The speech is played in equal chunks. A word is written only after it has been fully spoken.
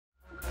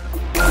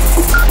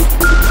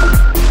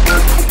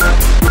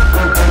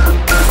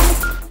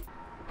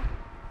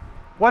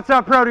What's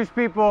up, produce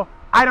people?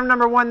 Item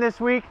number one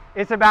this week,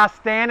 it's about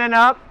standing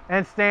up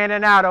and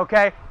standing out,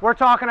 okay? We're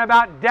talking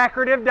about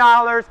decorative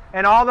dollars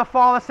and all the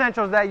fall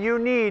essentials that you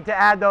need to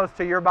add those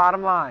to your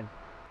bottom line.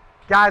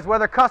 Guys,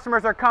 whether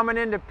customers are coming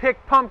in to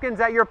pick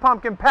pumpkins at your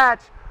pumpkin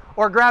patch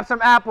or grab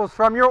some apples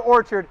from your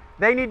orchard,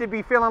 they need to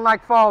be feeling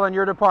like fall in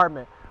your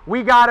department.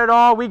 We got it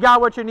all. We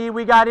got what you need.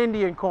 We got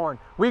Indian corn.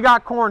 We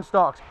got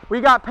Cornstalks. We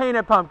got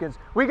painted pumpkins.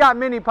 We got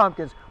mini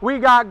pumpkins. We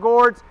got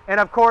gourds. And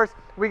of course,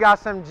 we got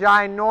some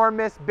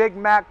ginormous Big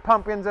Mac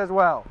pumpkins as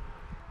well.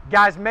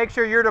 Guys, make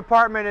sure your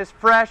department is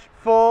fresh,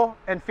 full,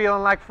 and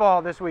feeling like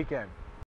fall this weekend.